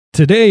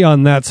Today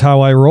on That's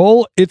How I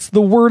Roll, it's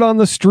the word on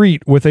the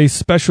street with a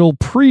special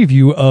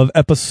preview of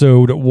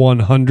episode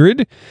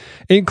 100,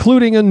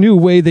 including a new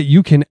way that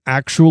you can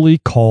actually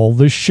call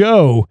the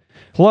show.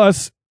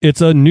 Plus,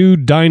 it's a new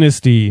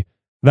dynasty.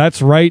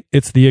 That's right,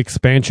 it's the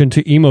expansion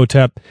to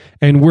Emotep,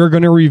 and we're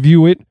going to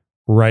review it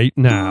right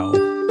now.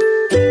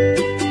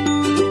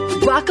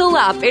 Buckle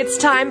up, it's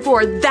time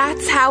for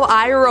That's How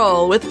I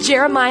Roll with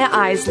Jeremiah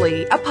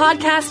Isley, a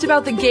podcast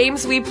about the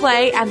games we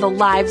play and the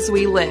lives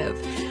we live.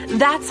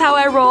 That's How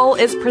I Roll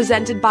is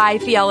presented by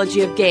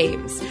Theology of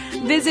Games.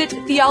 Visit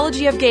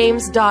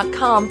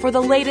theologyofgames.com for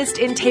the latest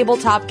in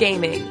tabletop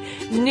gaming,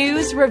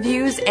 news,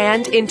 reviews,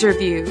 and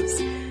interviews.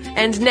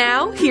 And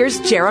now, here's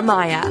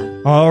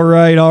Jeremiah. All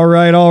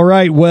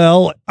right.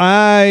 Well,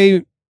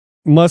 I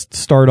must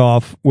start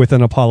off with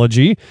an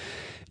apology.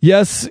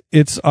 Yes,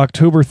 it's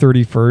October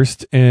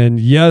 31st, and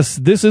yes,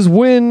 this is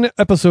when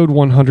episode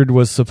 100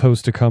 was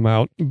supposed to come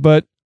out,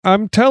 but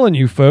I'm telling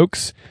you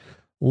folks,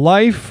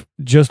 life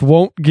just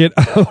won't get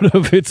out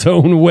of its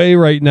own way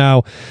right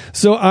now.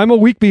 So I'm a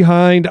week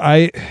behind.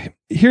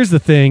 Here's the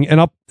thing,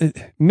 and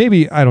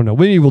maybe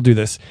we'll do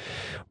this.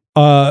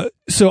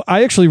 So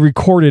I actually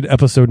recorded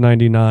episode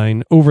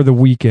 99 over the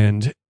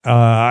weekend.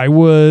 When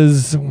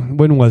was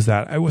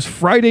that? It was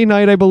Friday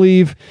night, I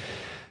believe.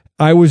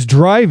 I was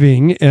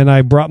driving and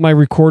I brought my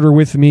recorder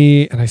with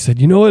me and I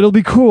said, it'll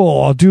be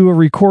cool. I'll do a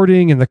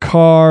recording in the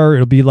car.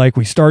 It'll be like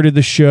we started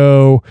the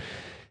show.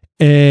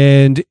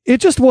 And it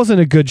just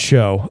wasn't a good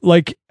show.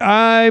 Like,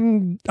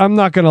 I'm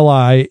not going to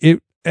lie.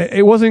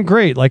 It wasn't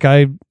great. Like,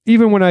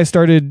 even when I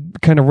started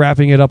kind of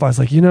wrapping it up, I was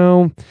like,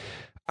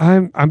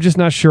 I'm just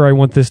not sure I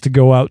want this to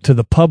go out to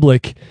the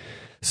public.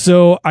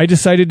 So I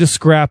decided to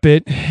scrap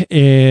it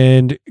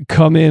and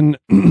come in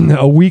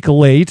a week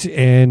late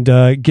and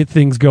get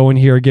things going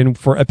here again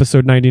for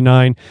episode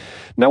 99.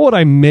 Now, what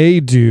I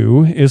may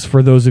do is,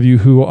 for those of you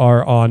who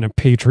are on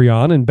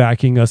Patreon and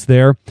backing us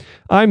there,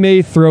 I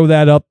may throw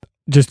that up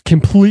just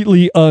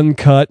completely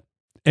uncut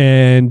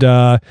and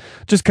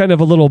just kind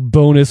of a little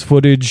bonus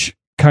footage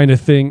kind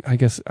of thing. I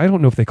guess, I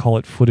don't know if they call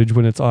it footage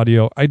when it's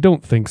audio. I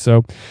don't think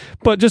so.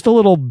 But just a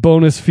little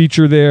bonus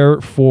feature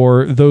there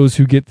for those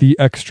who get the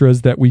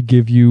extras that we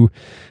give you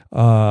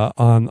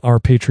on our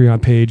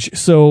Patreon page.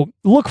 So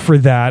look for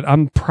that.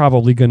 I'm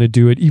probably going to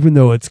do it, even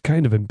though it's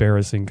kind of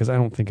embarrassing because I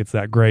don't think it's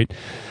that great.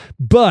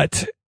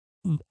 But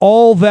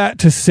all that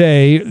to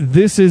say,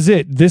 this is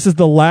it. This is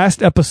the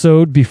last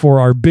episode before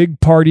our big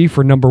party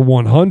for number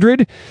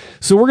 100.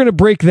 So we're going to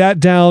break that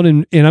down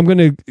and I'm going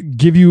to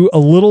give you a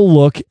little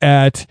look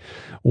at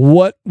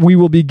what we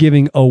will be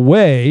giving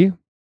away.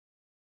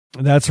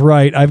 That's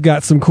right. I've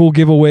got some cool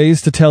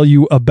giveaways to tell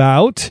you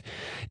about.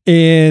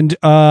 And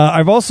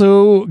I've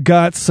also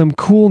got some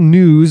cool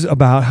news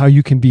about how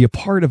you can be a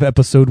part of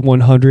episode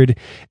 100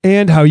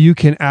 and how you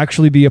can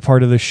actually be a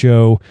part of the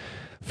show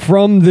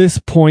from this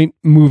point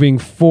moving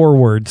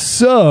forward.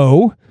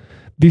 So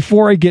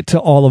before I get to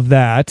all of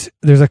that,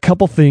 there's a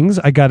couple things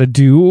I got to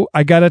do.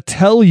 I got to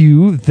tell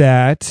you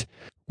that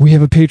we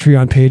have a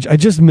Patreon page. I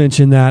just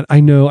mentioned that.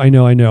 I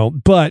know.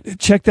 But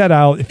check that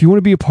out. If you want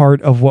to be a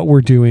part of what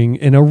we're doing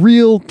in a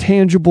real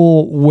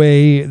tangible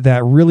way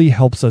that really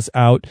helps us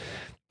out,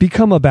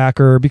 become a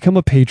backer, become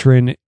a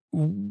patron.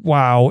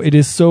 Wow, it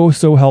is so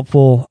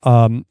helpful.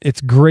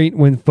 It's great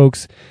when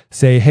folks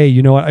say, hey,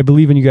 you know what? I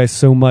believe in you guys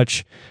so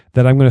much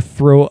that I'm going to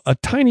throw a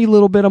tiny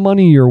little bit of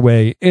money your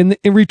way. And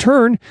in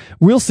return,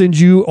 we'll send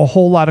you a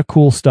whole lot of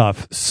cool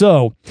stuff.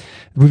 So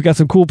we've got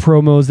some cool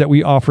promos that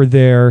we offer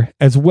there,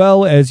 as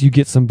well as you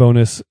get some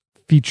bonus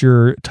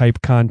feature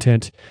type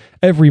content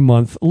every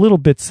month, little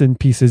bits and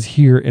pieces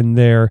here and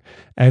there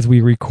as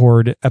we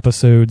record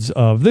episodes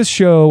of this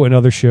show and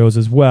other shows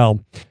as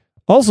well.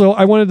 Also,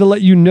 I wanted to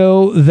let you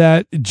know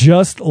that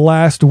just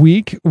last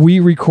week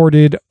we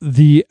recorded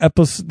the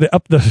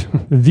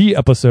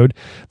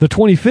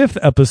 25th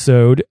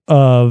episode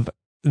of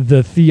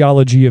the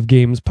Theology of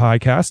Games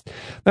podcast.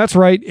 That's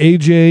right,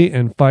 AJ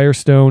and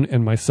Firestone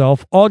and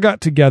myself all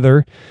got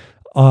together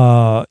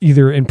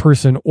either in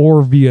person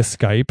or via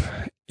Skype,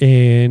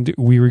 and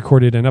we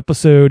recorded an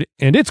episode,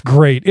 and it's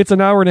great. It's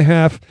an hour and a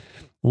half.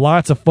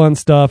 Lots of fun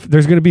stuff.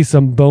 There's going to be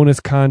some bonus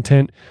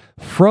content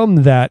from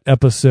that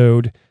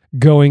episode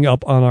going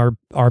up on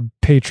our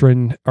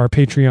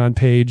Patreon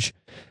page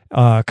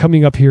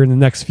coming up here in the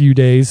next few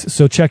days.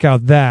 So check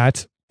out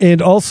that.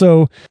 And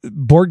also,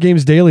 Board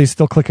Games Daily is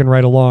still clicking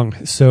right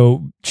along.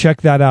 So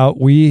check that out.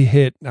 We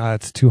hit,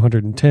 it's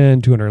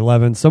 210,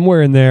 211,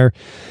 somewhere in there.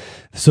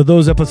 So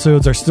those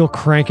episodes are still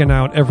cranking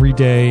out every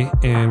day,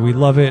 and we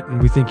love it,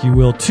 and we think you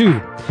will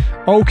too.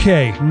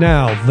 Okay,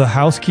 now the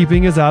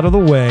housekeeping is out of the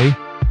way.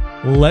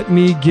 Let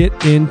me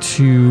get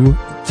into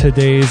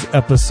today's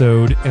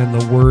episode and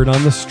the word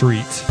on the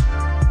street.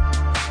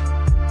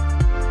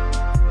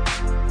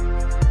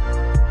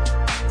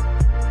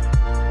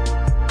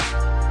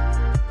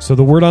 So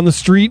the word on the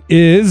street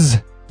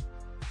is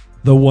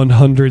the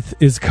 100th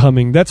is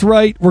coming. That's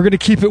right. We're going to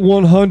keep it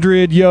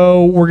 100,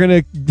 yo. We're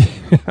going to...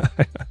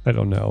 I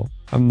don't know.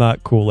 I'm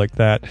not cool like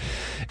that.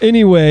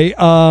 Anyway,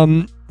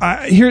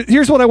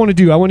 here's what I want to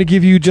do. I want to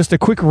give you just a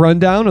quick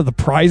rundown of the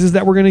prizes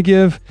that we're going to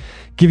give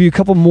you a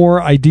couple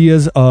more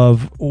ideas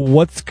of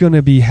what's going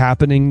to be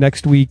happening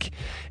next week.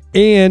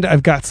 And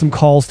I've got some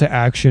calls to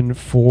action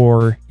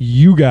for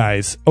you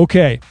guys.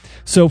 Okay,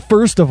 so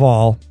first of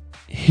all,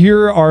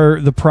 here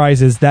are the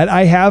prizes that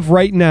I have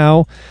right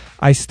now.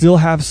 I still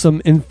have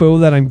some info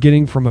that I'm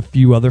getting from a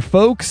few other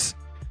folks.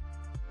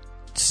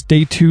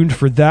 Stay tuned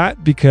for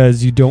that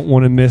because you don't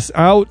want to miss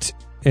out.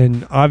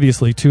 And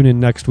obviously tune in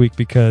next week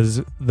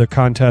because the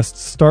contest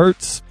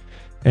starts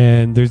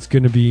and it's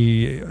going to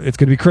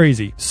be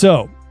crazy.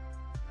 So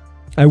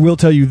I will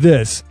tell you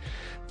this.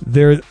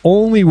 The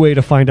only way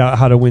to find out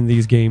how to win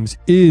these games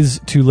is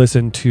to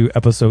listen to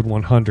episode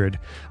 100.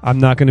 I'm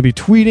not going to be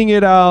tweeting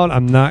it out.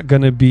 I'm not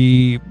going to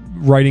be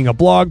writing a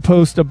blog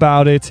post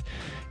about it.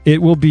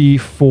 It will be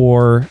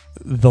for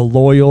the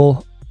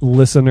loyal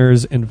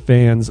listeners and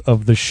fans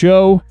of the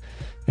show.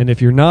 And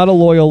if you're not a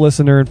loyal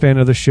listener and fan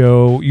of the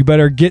show, you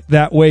better get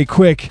that way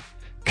quick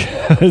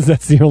because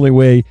that's the only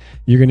way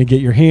you're going to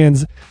get your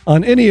hands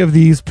on any of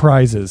these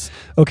prizes.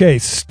 Okay,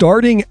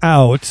 starting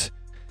out,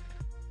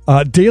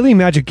 Daily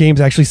Magic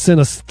Games actually sent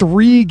us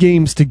 3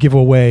 games to give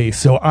away.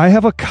 So I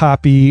have a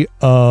copy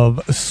of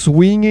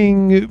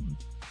Swinging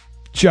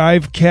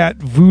Jive Cat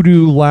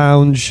Voodoo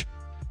Lounge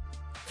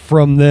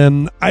from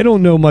them. I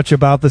don't know much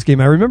about this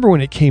game. I remember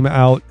when it came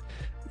out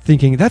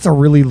thinking that's a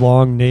really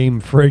long name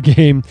for a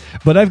game,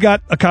 but I've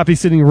got a copy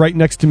sitting right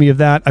next to me of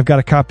that. I've got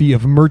a copy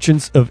of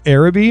Merchants of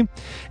Araby,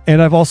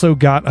 and I've also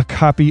got a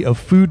copy of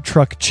Food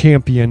Truck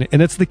Champion,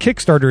 and it's the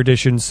Kickstarter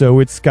edition, so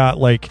it's got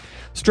like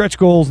stretch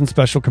goals and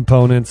special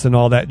components and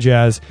all that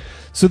jazz.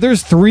 So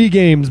there's 3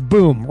 games,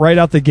 boom, right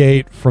out the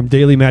gate from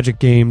Daily Magic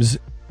Games.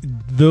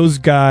 Those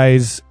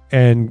guys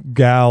and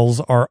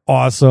gals are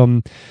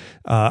awesome.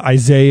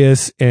 Isaiah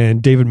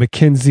and David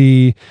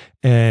McKenzie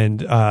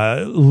and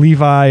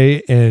Levi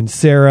and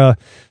Sarah.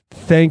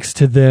 Thanks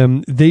to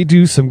them. They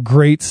do some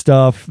great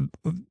stuff.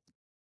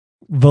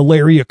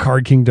 Valeria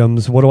Card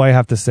Kingdoms. What do I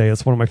have to say?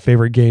 It's one of my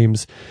favorite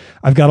games.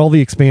 I've got all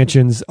the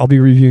expansions. I'll be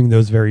reviewing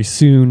those very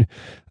soon.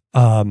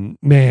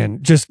 Man,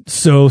 just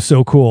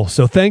so cool.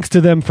 So thanks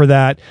to them for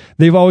that.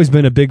 They've always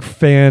been a big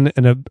fan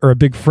and a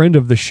big friend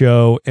of the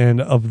show and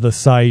of the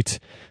site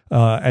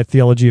at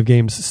Theology of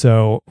Games.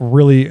 So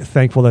really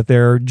thankful that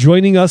they're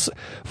joining us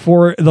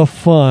for the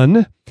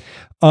fun.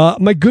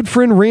 My good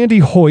friend Randy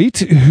Hoyt,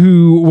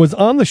 who was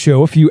on the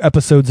show a few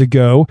episodes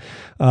ago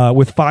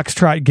with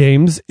Foxtrot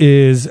Games,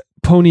 is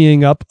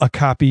ponying up a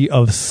copy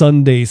of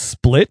Sunday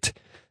Split.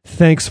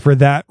 Thanks for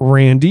that,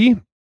 Randy.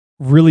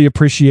 Really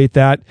appreciate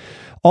that.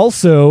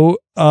 Also,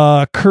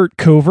 Kurt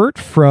Covert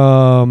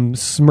from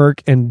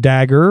Smirk and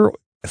Dagger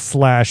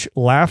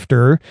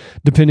 /Laughter,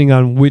 depending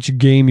on which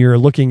game you're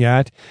looking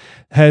at,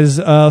 has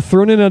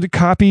thrown in a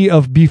copy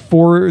of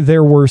Before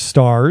There Were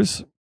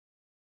Stars.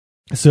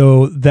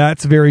 So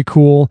that's very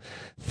cool.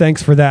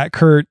 Thanks for that,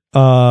 Kurt.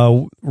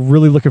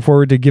 Really looking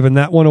forward to giving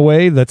that one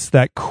away. That's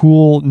that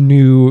cool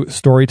new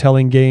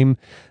storytelling game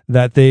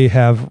that they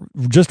have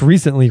just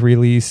recently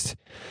released.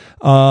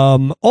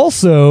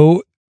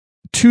 Also,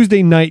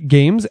 Tuesday Night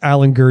Games,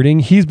 Alan Girding.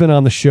 He's been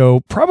on the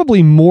show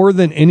probably more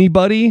than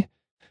anybody.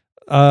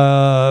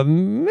 I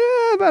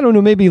don't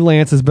know. Maybe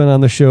Lance has been on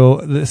the show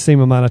the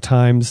same amount of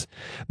times,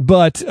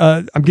 but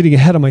I'm getting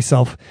ahead of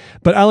myself.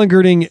 But Alan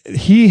Girding,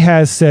 he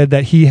has said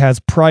that he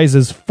has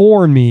prizes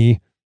for me.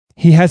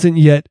 He hasn't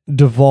yet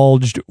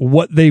divulged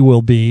what they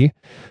will be,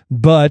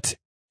 but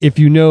if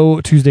you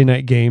know Tuesday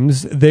Night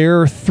Games,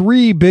 their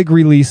 3 big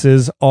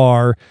releases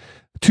are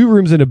Two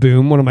Rooms and a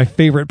Boom, one of my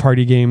favorite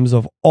party games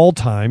of all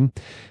time.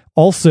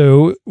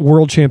 Also,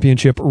 World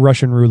Championship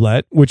Russian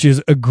Roulette, which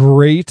is a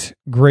great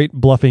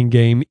bluffing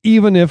game,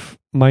 even if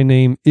my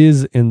name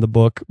is in the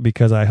book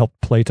because I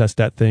helped playtest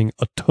that thing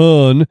a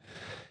ton.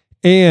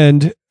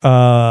 And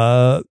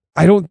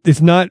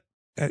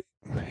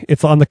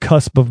it's on the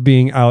cusp of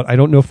being out. I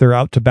don't know if they're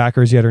out to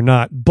backers yet or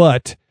not,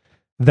 but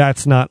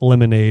that's not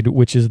Lemonade,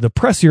 which is the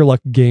press your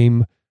luck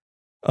game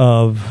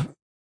of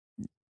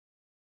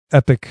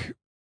epic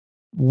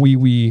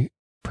wee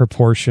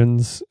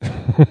proportions.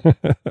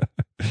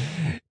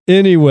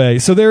 Anyway,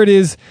 so there it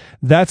is.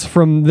 That's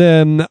from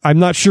them. I'm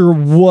not sure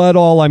what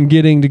all I'm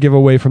getting to give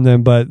away from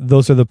them, but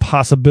those are the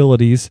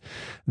possibilities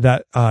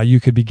that you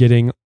could be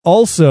getting.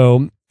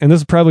 Also, and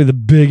this is probably the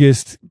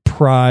biggest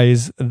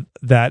prize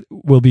that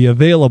will be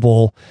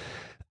available,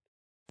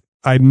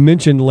 I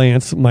mentioned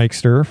Lance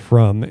Meister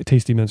from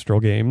Tasty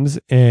Minstrel Games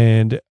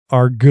and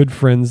our good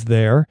friends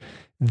there.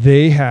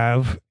 They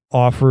have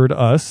offered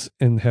us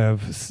and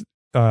have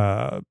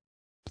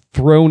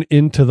thrown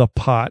into the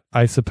pot,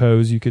 I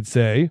suppose you could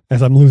say,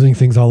 as I'm losing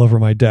things all over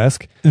my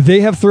desk.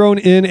 They have thrown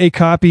in a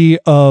copy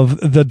of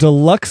the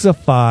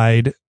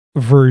deluxeified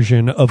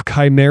version of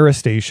Chimera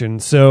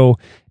Station. So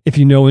if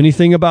you know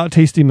anything about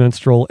Tasty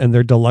Minstrel and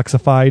their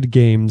deluxeified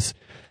games,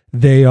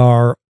 they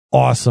are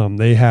awesome.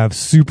 They have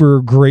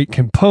super great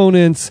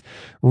components.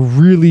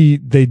 Really,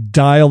 they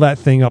dial that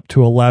thing up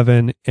to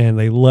 11 and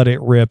they let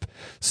it rip.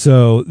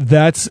 So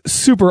that's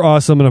super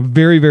awesome. And I'm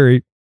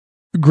very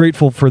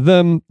grateful for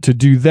them to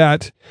do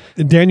that.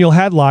 Daniel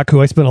Hadlock,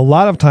 who I spent a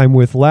lot of time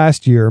with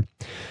last year,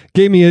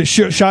 gave me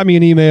shot me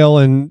an email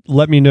and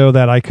let me know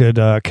that I could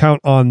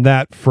count on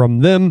that from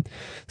them.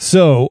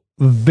 So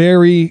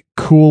very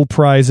cool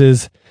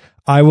prizes.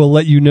 I will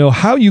let you know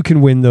how you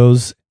can win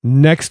those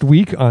next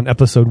week on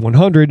episode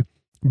 100.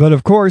 But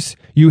of course,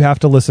 you have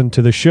to listen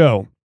to the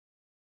show.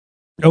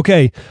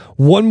 Okay,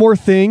 one more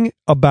thing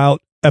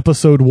about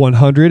episode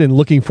 100 and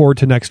looking forward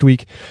to next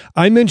week.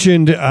 I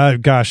mentioned,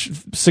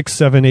 6,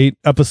 7, 8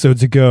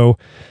 episodes ago,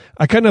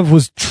 I kind of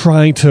was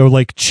trying to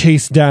like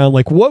chase down,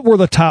 like what were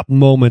the top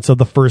moments of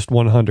the first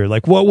 100?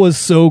 Like what was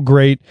so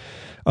great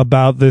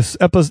about this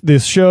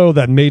show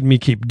that made me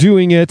keep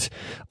doing it.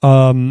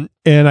 And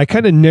I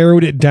kind of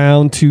narrowed it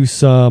down to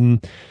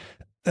some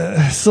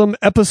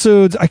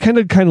episodes. I kind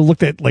of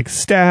looked at like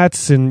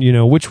stats and,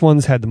 which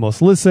ones had the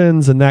most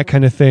listens and that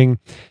kind of thing.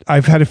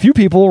 I've had a few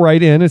people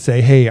write in and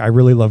say, hey, I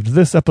really loved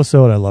this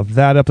episode. I loved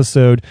that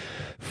episode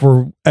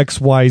for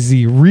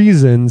XYZ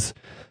reasons,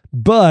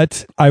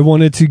 but I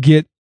wanted to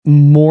get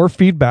more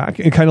feedback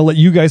and kind of let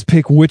you guys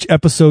pick which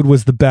episode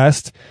was the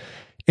best.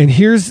 And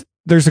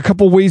there's a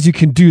couple ways you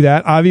can do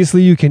that.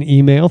 Obviously, you can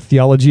email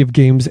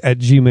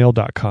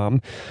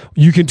theologyofgames@gmail.com.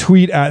 You can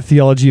tweet at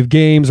Theology of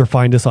Games or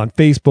find us on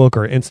Facebook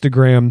or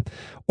Instagram,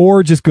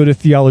 or just go to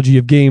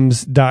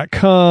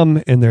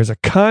theologyofgames.com and there's a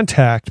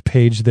contact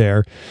page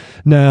there.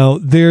 Now,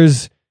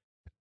 there's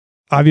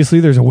a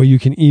way you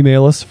can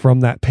email us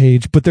from that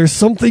page, but there's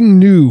something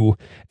new,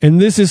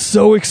 and this is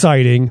so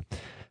exciting.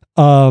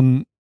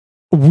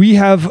 We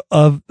have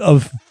a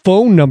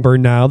phone number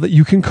now that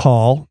you can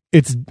call.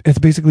 It's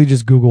basically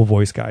just Google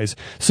Voice, guys.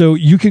 So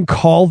you can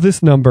call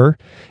this number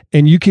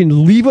and you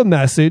can leave a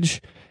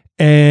message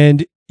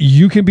and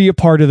you can be a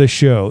part of the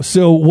show.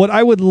 So what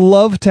I would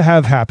love to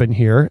have happen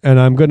here, and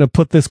I'm going to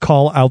put this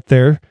call out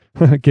there,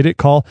 get it,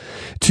 call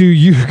to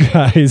you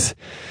guys.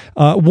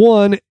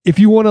 One, if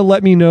you want to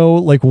let me know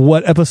like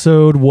what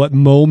episode, what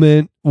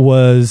moment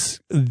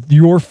was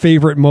your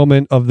favorite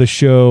moment of the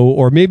show,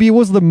 or maybe it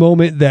was the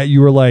moment that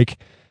you were like,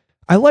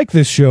 I like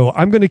this show,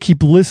 I'm going to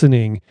keep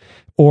listening.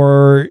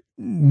 Or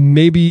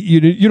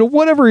maybe,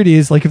 whatever it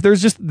is, like if there's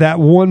just that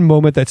one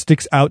moment that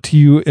sticks out to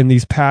you in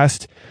these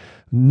past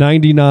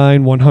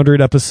 99,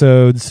 100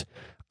 episodes,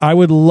 I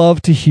would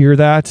love to hear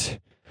that.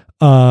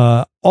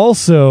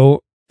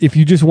 Also, if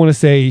you just want to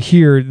say,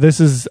 here, this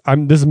is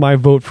my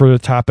vote for the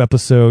top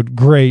episode,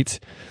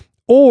 great.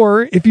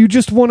 Or if you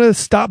just want to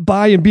stop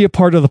by and be a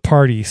part of the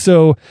party.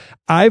 So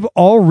I've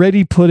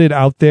already put it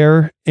out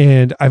there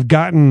and I've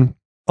gotten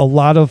a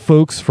lot of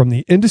folks from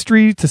the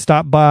industry to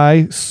stop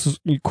by,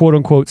 quote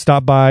unquote,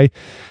 stop by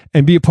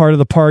and be a part of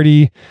the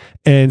party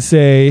and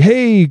say,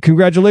 hey,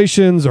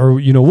 congratulations, or,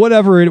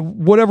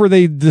 whatever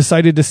they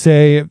decided to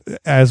say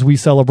as we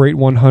celebrate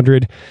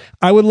 100.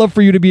 I would love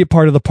for you to be a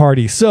part of the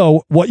party.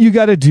 So what you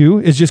got to do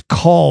is just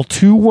call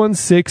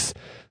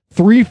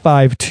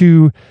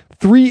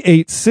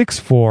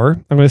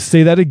 216-352-3864. I'm going to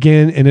say that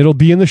again, and it'll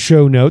be in the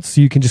show notes.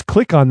 So you can just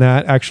click on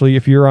that. Actually,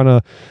 if you're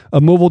on a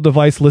mobile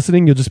device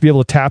listening, you'll just be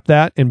able to tap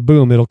that and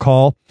boom, it'll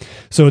call.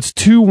 So it's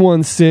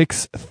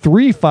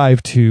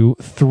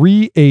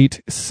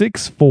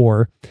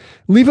 216-352-3864.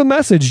 Leave a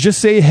message. Just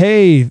say,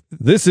 hey,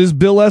 this is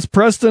Bill S.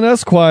 Preston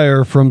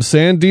Esquire from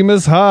San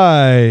Dimas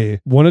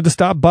High. Wanted to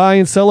stop by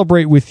and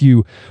celebrate with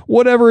you.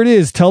 Whatever it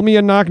is, tell me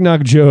a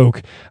knock-knock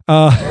joke.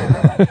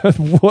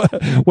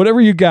 Whatever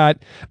you got,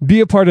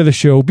 be a part of the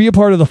show. Be a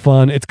part of the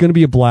fun. It's going to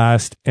be a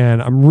blast,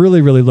 and I'm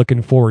really, really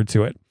looking forward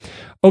to it.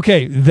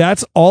 Okay,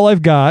 that's all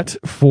I've got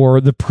for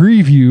the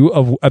preview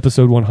of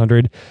episode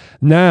 100.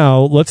 Now,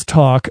 let's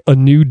talk A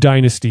New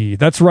Dynasty.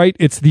 That's right,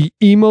 it's the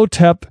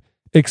Emotep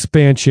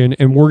expansion,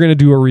 and we're going to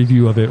do a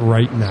review of it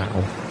right now.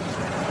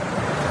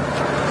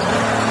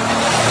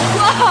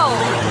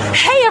 Whoa!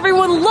 Hey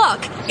everyone,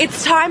 look!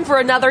 It's time for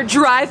another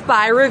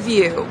drive-by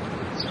review.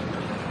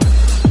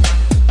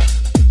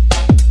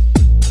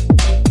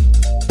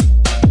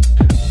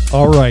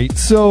 All right,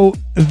 so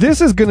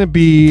this is going to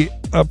be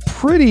a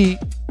pretty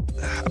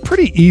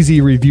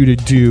easy review to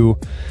do.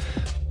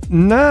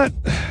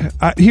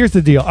 Here's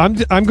the deal. I'm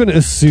going to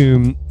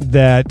assume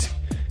that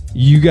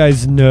you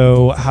guys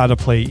know how to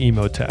play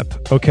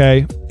Emotep,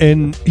 okay?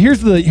 And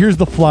here's the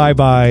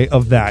flyby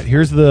of that.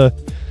 Here's the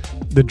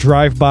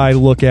drive-by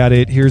look at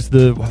it. Here's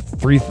the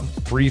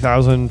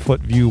 3,000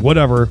 foot view,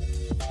 whatever,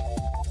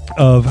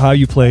 of how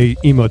you play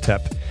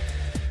Emotep.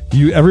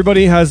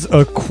 Everybody has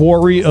a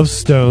quarry of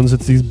stones.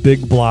 It's these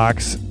big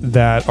blocks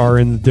that are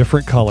in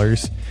different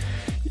colors.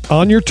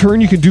 On your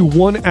turn, you can do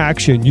one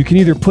action. You can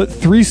either put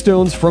 3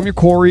 stones from your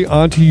quarry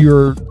onto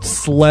your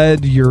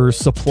sled, your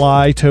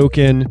supply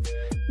token,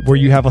 where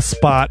you have a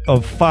spot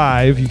of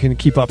 5. You can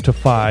keep up to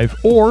 5.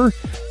 Or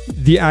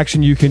the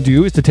action you can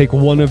do is to take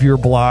one of your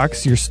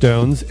blocks, your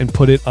stones, and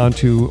put it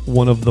onto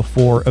one of the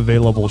 4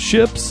 available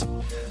ships.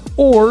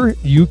 Or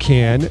you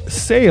can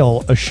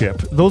sail a ship.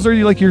 Those are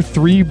like your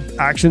 3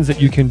 actions that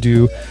you can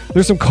do.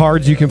 There's some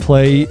cards you can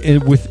play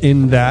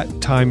within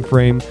that time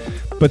frame.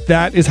 But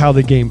that is how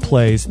the game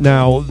plays.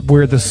 Now,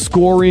 where the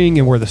scoring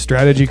and where the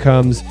strategy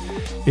comes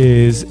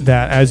is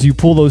that as you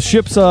pull those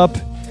ships up,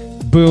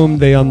 boom,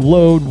 they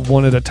unload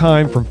one at a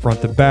time from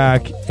front to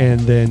back, and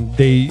then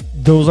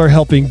those are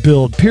helping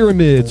build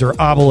pyramids or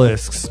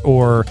obelisks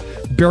or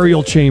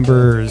burial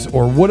chambers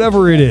or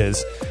whatever it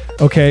is.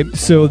 Okay,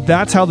 so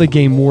that's how the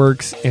game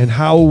works, and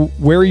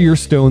where your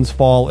stones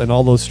fall and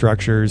all those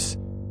structures,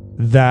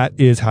 that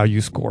is how you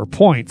score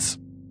points.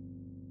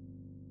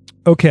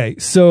 Okay,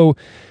 so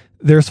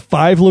there's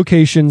 5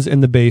 locations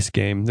in the base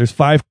game. There's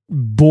 5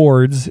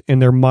 boards,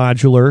 and they're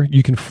modular.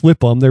 You can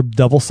flip them. They're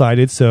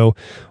double-sided, so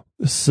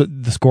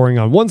the scoring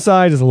on one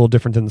side is a little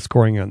different than the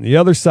scoring on the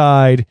other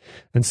side,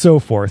 and so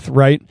forth,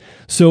 right?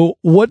 So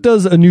what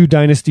does a new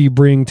dynasty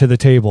bring to the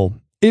table?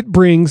 It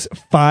brings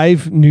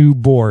 5 new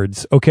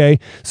boards, okay?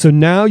 So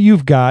now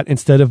you've got,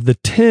 instead of the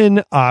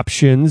 10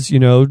 options,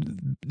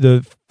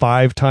 the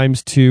 5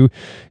 times 2,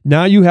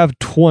 now you have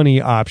 20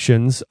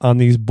 options on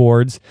these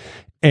boards.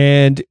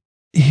 And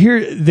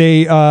here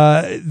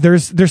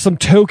there's some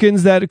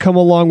tokens that come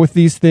along with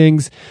these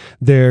things.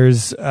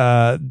 There's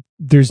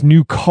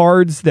new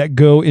cards that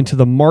go into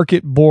the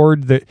market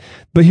board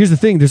but here's the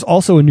thing, there's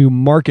also a new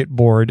market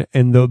board,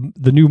 and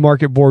the new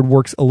market board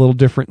works a little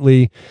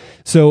differently.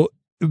 So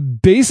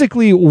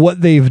basically what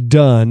they've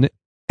done,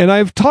 and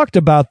I've talked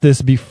about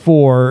this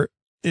before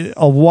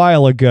a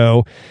while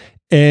ago,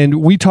 and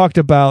we talked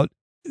about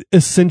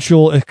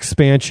essential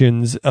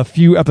expansions a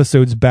few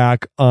episodes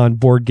back on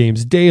Board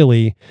Games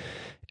Daily.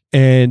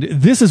 And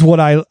this is what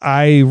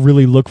I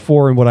really look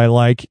for and what I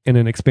like in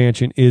an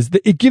expansion is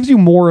that it gives you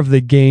more of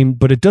the game,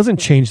 but it doesn't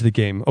change the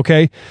game.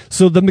 Okay.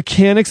 So the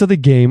mechanics of the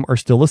game are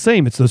still the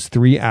same. It's those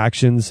 3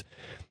 actions.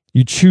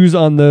 You choose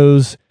on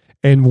those,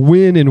 and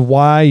when and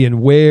why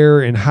and where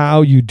and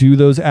how you do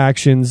those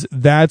actions.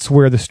 That's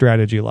where the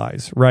strategy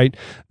lies, right?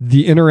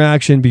 The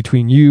interaction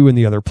between you and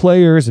the other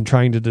players and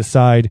trying to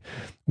decide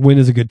when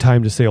is a good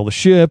time to sail the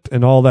ship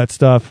and all that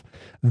stuff.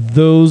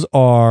 Those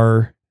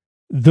are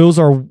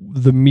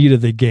the meat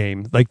of the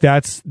game. Like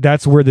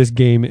that's where this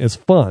game is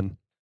fun.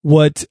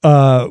 What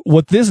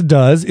this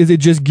does is it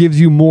just gives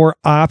you more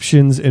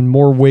options and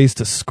more ways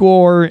to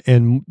score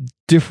and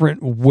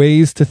different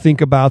ways to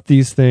think about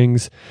these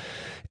things.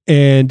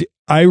 And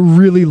I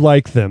really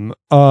like them.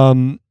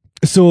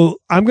 So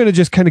I'm going to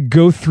just kind of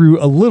go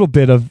through a little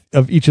bit of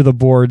each of the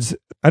boards.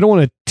 I don't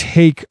want to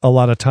take a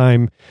lot of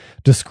time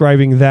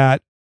describing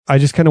that. I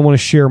just kind of want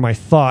to share my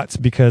thoughts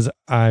because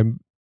I'm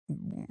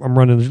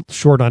running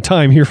short on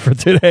time here for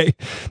today.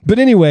 But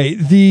anyway,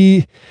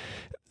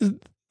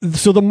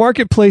 so the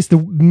marketplace, the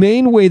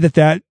main way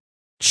that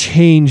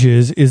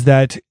changes is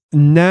that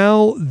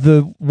now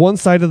the one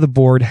side of the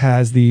board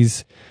has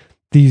these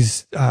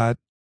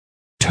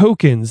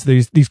tokens,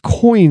 these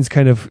coins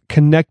kind of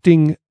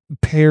connecting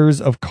pairs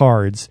of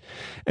cards.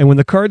 And when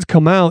the cards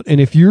come out,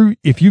 and if you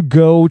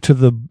go to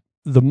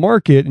the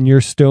market and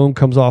your stone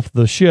comes off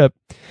the ship,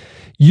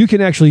 you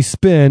can actually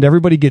spend,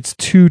 everybody gets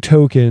 2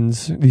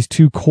 tokens, these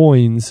 2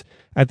 coins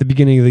at the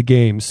beginning of the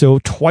game. So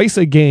twice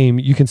a game,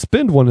 you can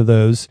spend one of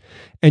those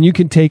and you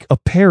can take a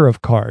pair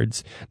of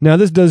cards. Now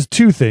this does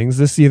 2 things.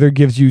 This either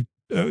gives you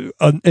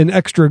an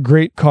extra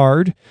great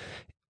card,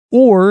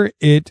 or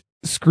it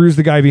screws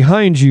the guy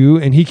behind you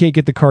and he can't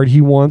get the card he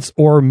wants,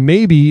 or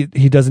maybe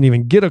he doesn't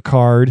even get a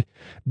card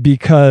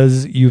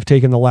because you've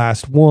taken the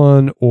last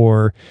one,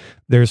 or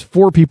there's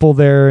 4 people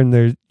there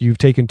and you've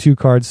taken 2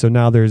 cards, so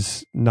now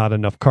there's not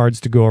enough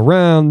cards to go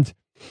around.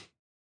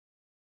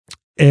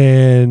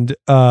 And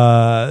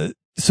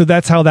so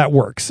that's how that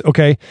works.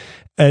 Okay.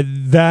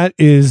 That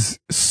is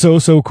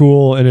so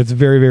cool, and it's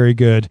very, very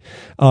good.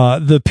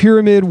 The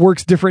pyramid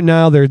works different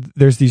now.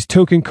 There's these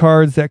token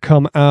cards that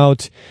come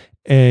out,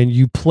 and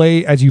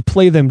as you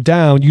play them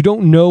down, you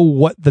don't know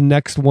what the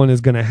next one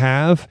is going to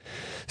have.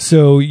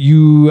 So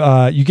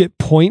you get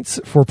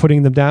points for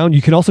putting them down.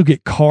 You can also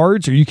get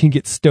cards, or you can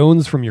get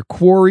stones from your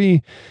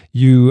quarry.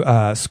 You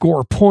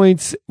score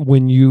points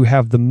when you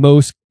have the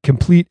most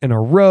complete in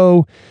a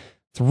row.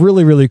 It's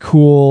really, really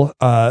cool.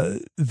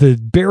 The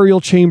burial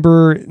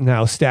chamber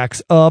now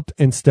stacks up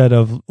instead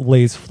of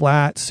lays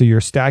flat. So you're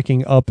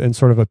stacking up in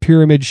sort of a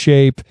pyramid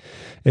shape.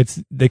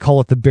 They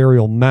call it the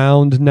burial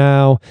mound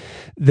now.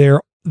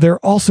 They're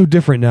also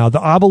different now.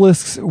 The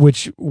obelisks,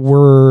 which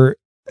were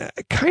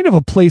kind of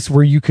a place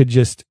where you could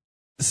just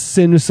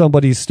send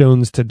somebody's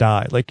stones to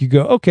die. Like you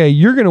go, okay,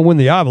 you're going to win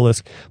the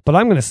obelisk, but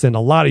I'm going to send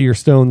a lot of your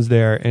stones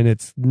there, and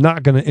it's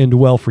not going to end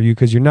well for you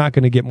because you're not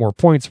going to get more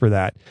points for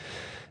that.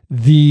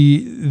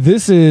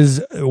 This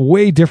is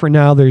way different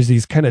now. There's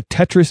these kind of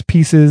Tetris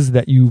pieces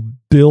that you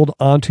build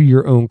onto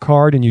your own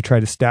card, and you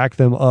try to stack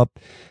them up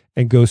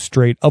and go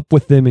straight up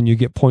with them, and you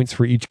get points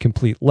for each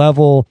complete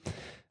level.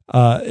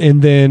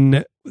 And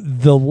then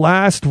the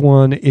last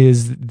one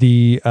is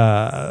the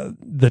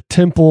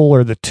temple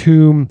or the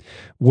tomb,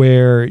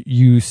 where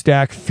you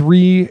stack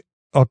three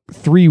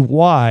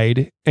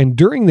wide, and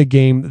during the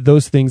game,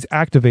 those things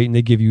activate and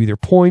they give you either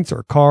points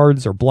or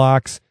cards or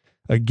blocks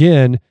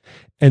again.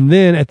 And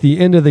then at the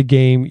end of the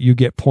game, you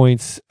get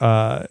points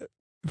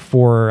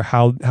for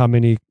how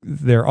many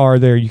there are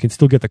there. You can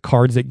still get the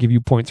cards that give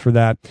you points for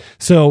that.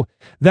 So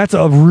that's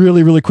a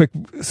really, really quick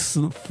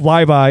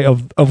flyby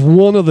of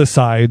one of the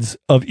sides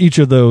of each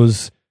of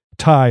those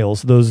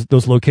tiles,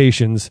 those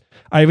locations.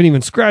 I haven't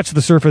even scratched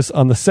the surface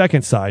on the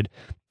second side.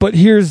 But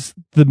here's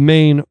the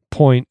main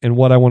point and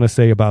what I want to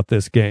say about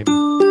this game.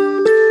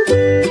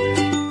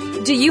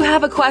 Do you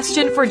have a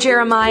question for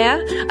Jeremiah?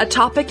 A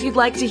topic you'd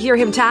like to hear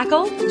him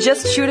tackle?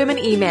 Just shoot him an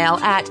email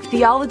at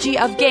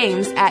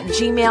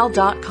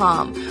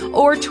theologyofgames@gmail.com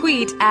or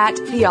tweet at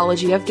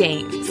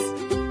theologyofgames.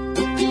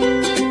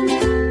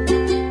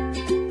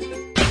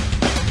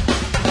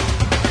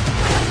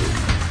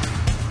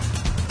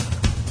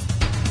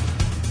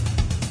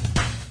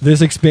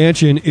 This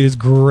expansion is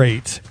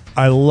great.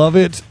 I love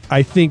it.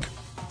 I think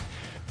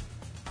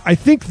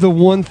the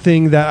one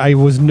thing that I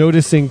was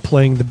noticing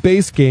playing the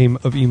base game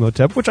of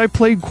Imhotep, which I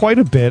played quite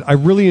a bit, I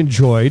really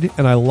enjoyed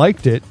and I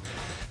liked it,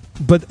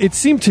 but it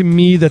seemed to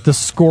me that the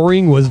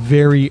scoring was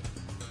very,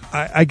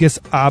 I guess,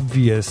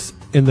 obvious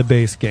in the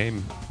base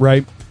game,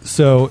 right?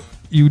 So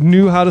you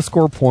knew how to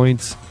score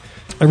points.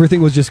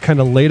 Everything was just kind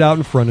of laid out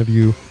in front of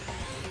you.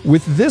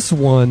 With this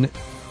one,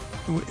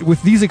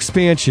 with these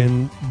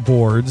expansion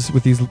boards,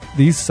 with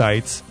these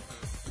sites,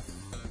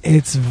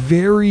 it's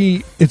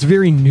very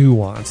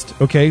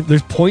nuanced. Okay,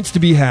 there's points to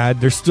be had.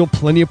 There's still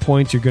plenty of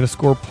points. You're going to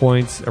score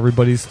points.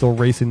 Everybody's still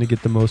racing to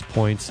get the most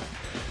points.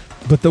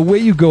 But the way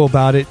you go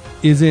about it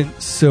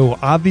isn't so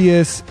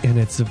obvious, and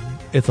it's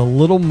a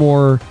little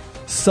more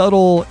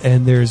subtle,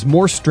 and there's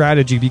more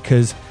strategy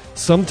because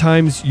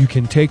sometimes you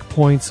can take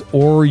points,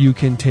 or you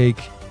can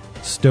take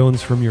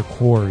stones from your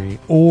quarry,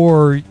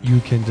 or you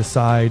can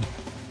decide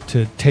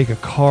to take a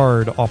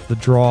card off the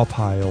draw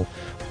pile,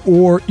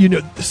 or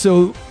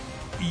so.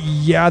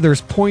 Yeah,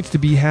 there's points to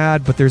be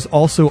had, but there's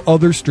also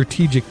other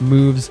strategic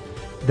moves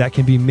that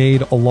can be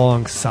made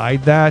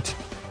alongside that.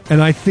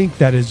 And I think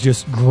that is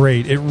just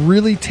great. It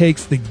really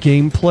takes the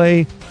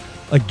gameplay.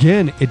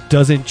 Again, it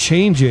doesn't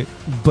change it,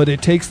 but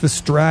it takes the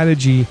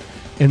strategy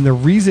and the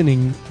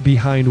reasoning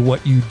behind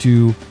what you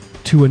do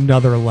to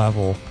another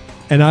level.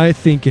 And I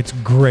think it's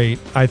great.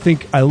 I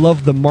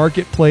love the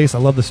marketplace. I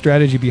love the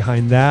strategy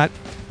behind that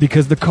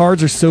because the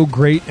cards are so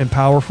great and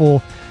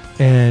powerful,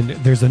 and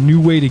there's a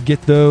new way to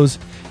get those.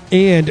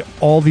 And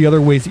all the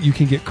other ways that you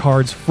can get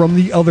cards from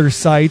the other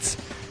sites.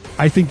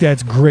 I think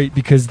that's great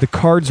because the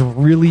cards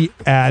really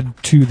add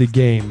to the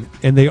game,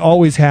 and they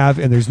always have.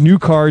 And there's new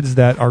cards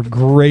that are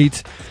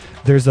great.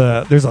 There's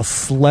a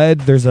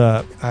sled. There's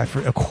a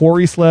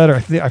quarry sled, or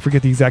I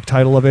forget the exact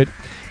title of it.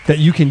 That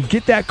you can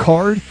get that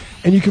card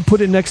and you can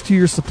put it next to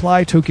your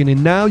supply token,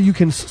 and now you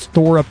can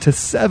store up to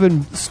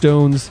 7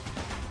 stones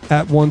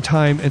at one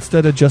time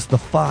instead of just the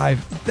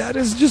 5. That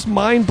is just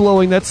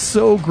mind-blowing. That's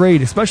so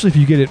great, especially if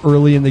you get it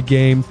early in the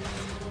game.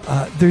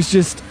 There's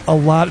just a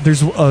lot.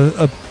 There's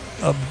a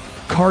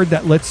card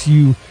that lets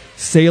you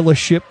sail a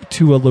ship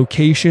to a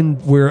location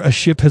where a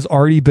ship has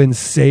already been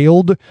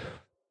sailed.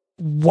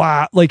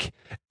 Wow.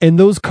 And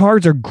those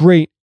cards are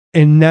great.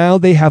 And now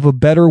they have a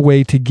better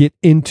way to get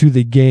into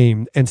the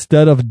game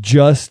instead of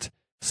just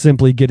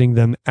simply getting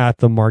them at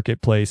the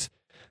marketplace.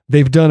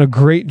 They've done a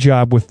great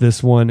job with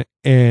this one,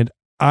 and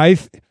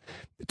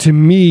to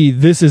me,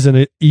 this is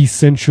an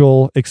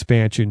essential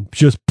expansion.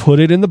 Just put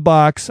it in the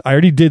box. I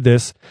already did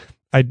this.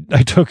 I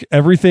took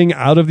everything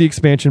out of the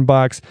expansion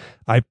box.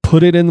 I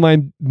put it in my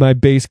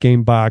base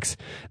game box.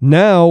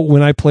 Now,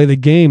 when I play the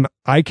game,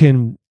 I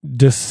can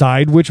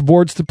decide which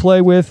boards to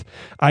play with.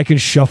 I can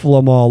shuffle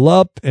them all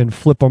up and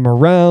flip them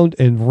around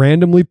and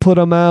randomly put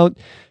them out.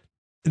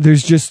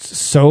 There's just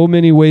so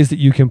many ways that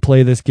you can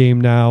play this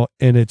game now,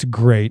 and it's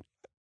great.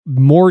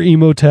 More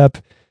Imhotep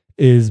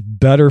is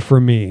better for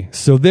me.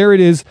 So there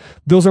it is.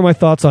 Those are my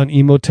thoughts on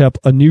Imhotep,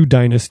 A New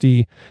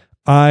Dynasty.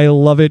 I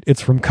love it. It's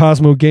from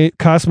Cosmos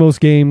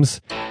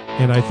Games,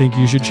 and I think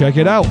you should check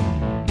it out.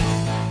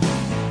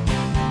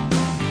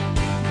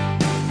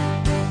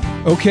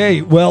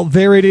 Okay, well,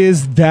 there it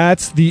is.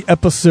 That's the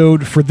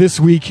episode for this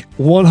week.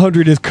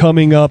 100 is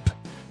coming up.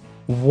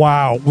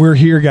 Wow, we're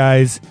here,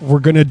 guys. We're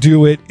going to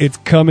do it. It's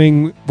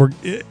coming.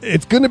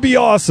 It's going to be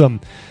awesome.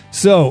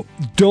 So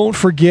don't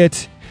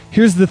forget,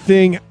 here's the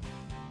thing.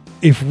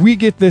 If we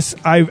get this,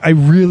 I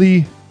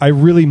really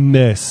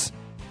miss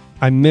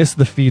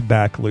the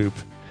feedback loop.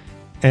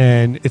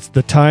 And it's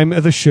the time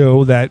of the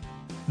show that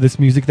this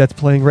music that's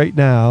playing right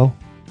now,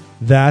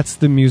 that's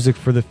the music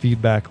for the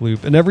feedback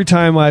loop. And every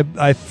time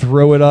I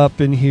throw it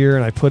up in here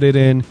and I put it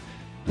in,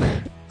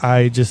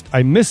 I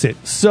miss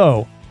it.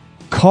 So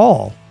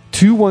call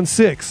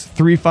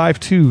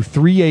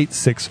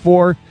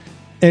 216-352-3864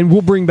 and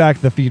we'll bring back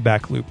the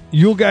feedback loop.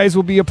 You guys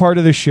will be a part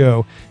of the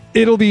show.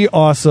 It'll be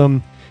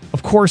awesome.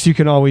 Of course, you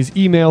can always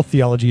email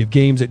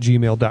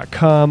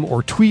theologyofgames@gmail.com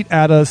or tweet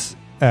at us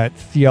at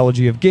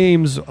Theology of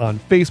Games on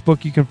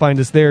Facebook. You can find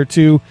us there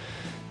too.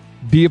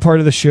 Be a part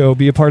of the show.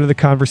 Be a part of the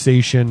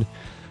conversation.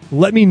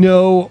 Let me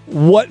know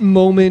what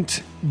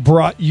moment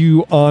brought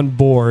you on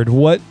board.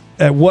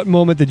 At what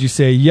moment did you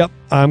say, yep,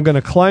 I'm going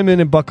to climb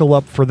in and buckle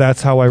up for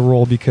That's How I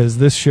Roll because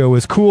this show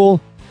is cool.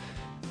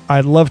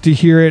 I'd love to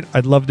hear it.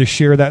 I'd love to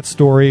share that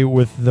story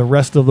with the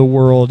rest of the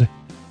world.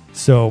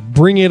 So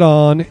bring it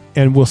on,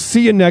 and we'll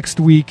see you next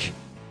week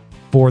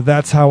for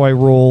That's How I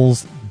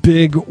Roll's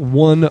big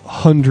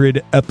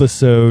 100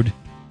 episode.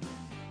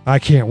 I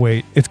can't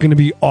wait. It's going to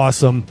be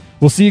awesome.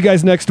 We'll see you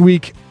guys next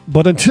week.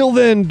 But until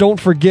then, don't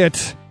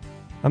forget,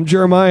 I'm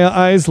Jeremiah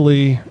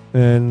Isley,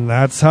 and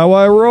that's how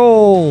I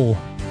roll.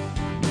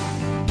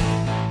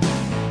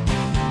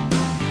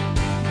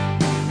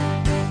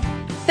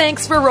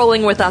 Thanks for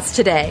rolling with us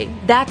today.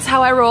 That's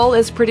How I Roll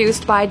is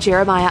produced by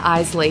Jeremiah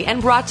Isley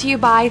and brought to you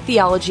by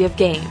Theology of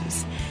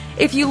Games.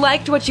 If you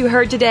liked what you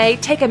heard today,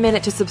 take a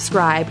minute to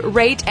subscribe,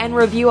 rate, and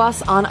review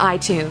us on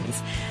iTunes.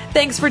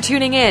 Thanks for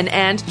tuning in,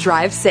 and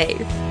drive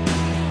safe.